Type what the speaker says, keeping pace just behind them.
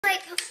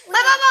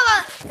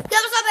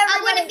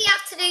I'm going to be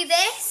able to do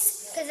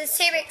this because it's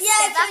too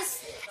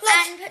expensive.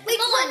 Yeah, we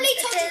probably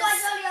told you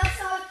guys earlier,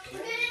 so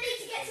we're going to need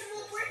to get some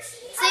more bricks.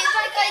 So if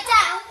I go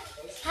down,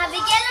 have a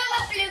yellow,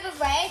 a blue, a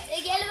red, a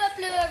yellow, a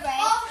blue, a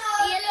red,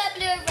 a yellow, a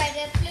blue, a red,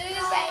 a blue,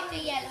 a red, a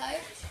yellow,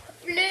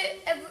 a blue,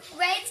 a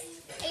red,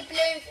 a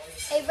blue,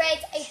 a red,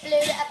 a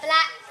blue, a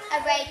black, a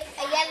red,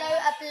 a yellow,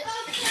 a blue,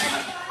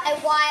 a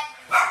white,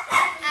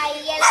 a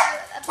yellow,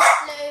 a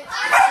blue,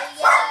 a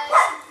yellow,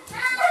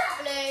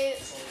 blue,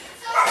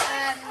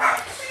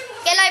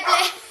 yellow,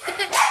 blue,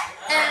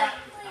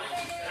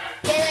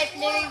 yellow,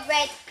 blue,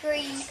 red,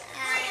 green,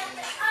 and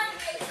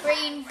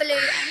green, blue,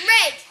 and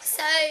red.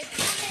 So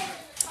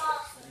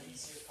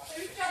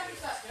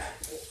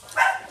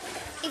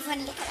if you want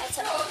to look at my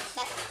top,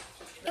 look.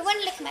 If you want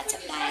to look at my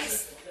top, guys,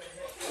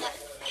 look.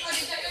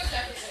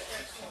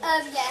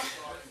 Yeah.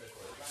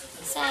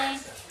 So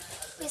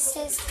this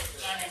is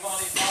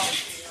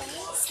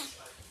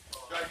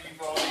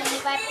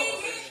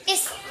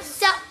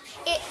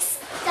it's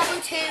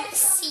double two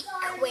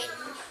sequin,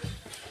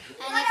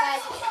 and if I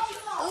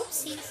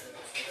oopsies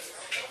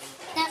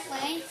that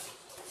way,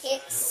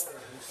 it's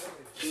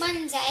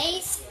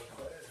Mondays,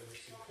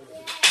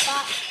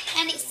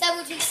 and it's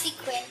double two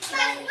sequin.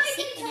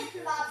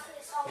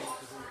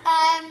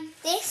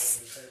 This.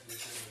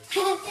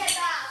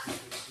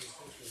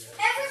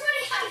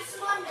 Everybody hates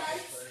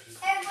Mondays.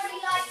 Everybody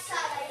likes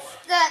Saturdays.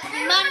 Look,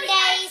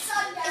 Mondays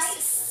is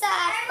a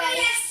sad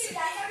face.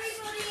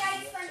 Everybody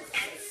hates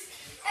Wednesdays.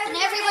 And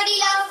everybody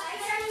loves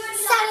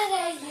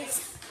Saturdays.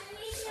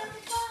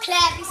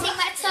 Claire, have you seen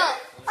my top?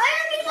 I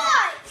only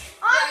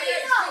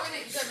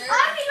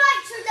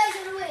like 2 days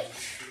of the week.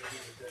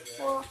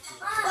 Well,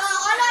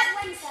 I like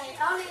Wednesday.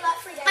 I only like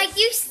 3 days. I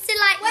used to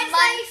like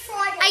Wednesday,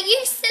 Friday. I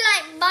used to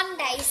like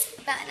Mondays,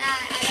 but now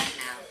I don't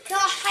know. No, I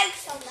hate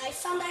Sundays.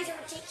 Sundays are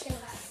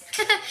ridiculous.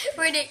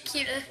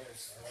 Ridiculous.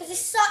 Because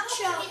it's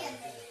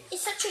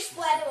such a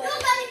square word.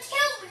 You're going to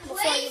kill me.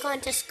 Before you go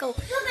into school.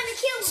 You're going to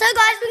kill me. So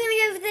guys, we're going to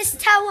go over this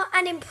tower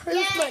and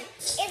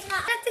improvements. Yeah, it's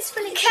not. This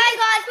fully. Okay,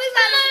 guys, we've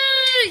had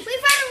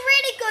a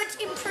really good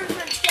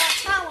improvement to our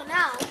tower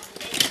now.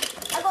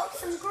 I got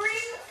some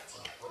green.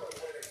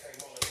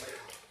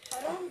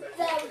 Hold on.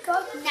 There we go.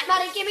 Now,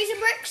 Maddie, give me some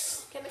bricks.